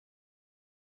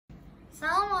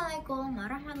Assalamualaikum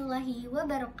warahmatullahi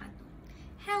wabarakatuh.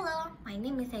 Hello, my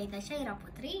name is Anindita Syahirah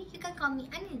Putri. You can call me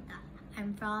Anindita.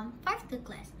 I'm from 5th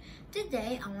class.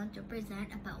 Today, I want to present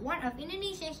about one of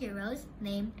Indonesia's heroes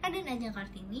named R.A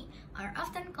Kartini, or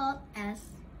often called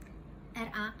as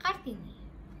R.A Kartini.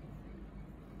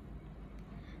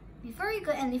 Before we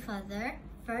go any further,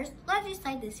 first let's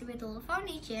recite the spiritual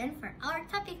foundation for our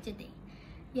topic today.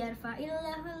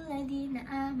 Yarfa'illahul ladina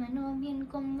amanu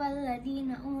minkum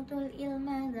walladina utul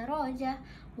ilma darajah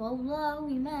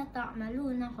wallahu bima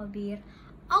ta'maluna khabir.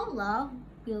 Allah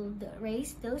will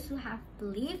raise those who have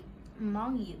believed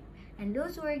among you and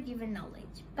those who are given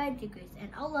knowledge by degrees, and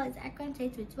Allah is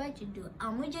acquainted with what you do.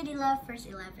 Al-Mujadilah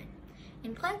verse 11.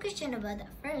 In plain question about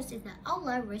that verse is that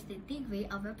Allah raised the degree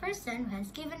of a person who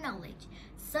has given knowledge.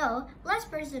 So let's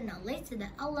pursue knowledge so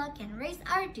that Allah can raise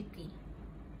our degree.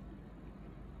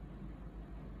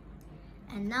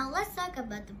 And now let's talk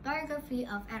about the biography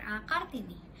of R.A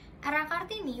Kartini. R.A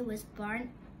Kartini was born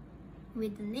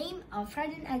with the name of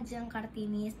Raden Ajeng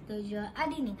Kartini Tojo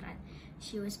Adiningrat.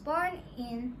 She was born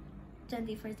in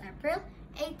 21st April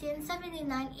 1879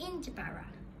 in Jepara.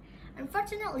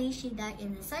 Unfortunately, she died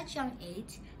in such young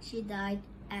age. She died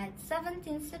at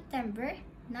 17 September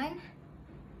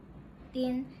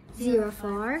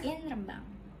 1904 in Rembang.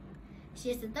 She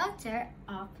is the daughter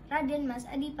of Raden Mas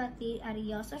Adipati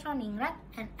Aryo Sosroningrat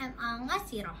and M.A.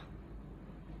 Ngasiroh.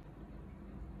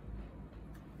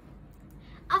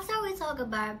 After we talk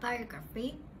about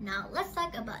biography, now let's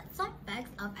talk about some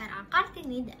facts of R.A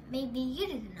Kartini that maybe you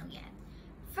didn't know yet.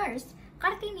 First,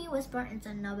 Kartini was born into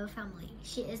a noble family.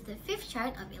 She is the 5th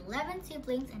child of 11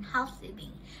 siblings and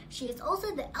half-sibling. She is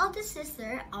also the eldest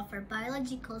sister of her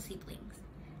biological siblings.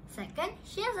 Second,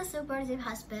 she has a supportive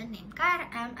husband named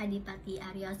K.R.M. Adipati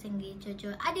Aryo Sengge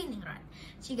Jojo Adiningrat.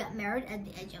 She got married at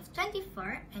the age of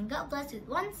 24 and got blessed with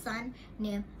one son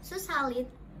named Sushalit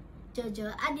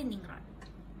Jojo Adiningrat.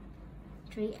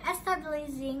 3.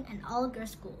 Establishing an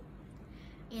all-girls school.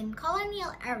 In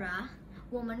colonial era,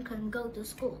 women couldn't go to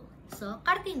school, so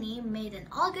Kartini made an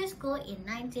all-girls school in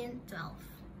 1912.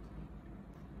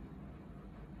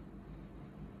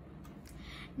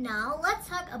 Now, let's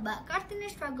talk about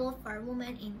Kartini's struggle for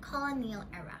women in colonial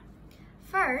era.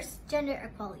 First, gender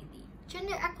equality.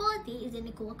 Gender equality is an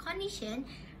equal condition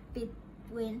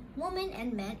between women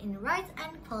and men in rights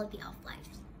and quality of life.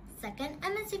 Second,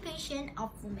 emancipation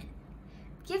of women.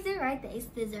 Give the right that is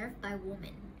deserved by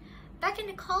women. Back in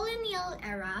the colonial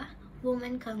era,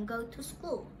 women can go to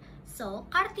school, so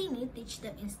Kartini teach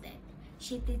them instead.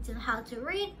 She teaches them how to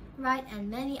read, write, and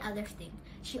many other things.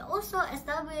 She also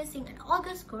establishing an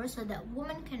all-girls school so that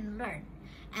women can learn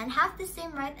and have the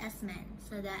same right as men,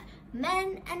 so that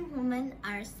men and women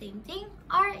are same thing,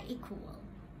 are equal.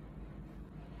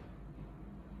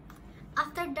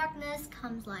 After darkness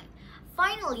comes light.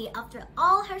 Finally, after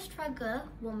all her struggle,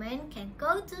 women can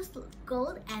go to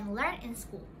school and learn in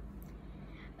school.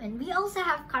 And we also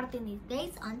have Kartini's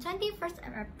days. On 21st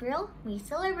of April, we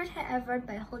celebrate her effort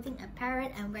by holding a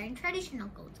parade and wearing traditional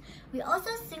clothes. We also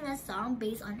sing a song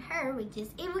based on her, which is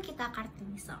Ibu Kita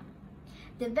Kartini song.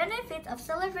 The benefits of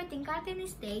celebrating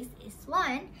Kartini's days is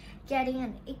 1. Getting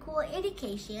an equal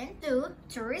education. 2.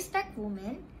 To respect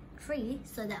women. 3.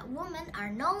 So that women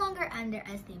are no longer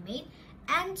underestimated.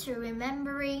 And to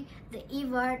remembering the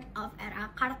effort of R.A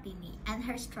Kartini and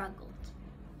her struggles.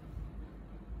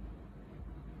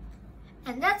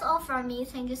 And that's all from me.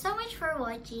 Thank you so much for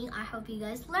watching. I hope you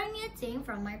guys learned new thing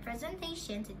from my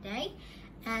presentation today.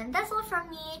 And that's all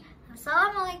from me.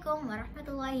 Assalamualaikum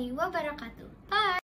warahmatullahi wabarakatuh. Bye!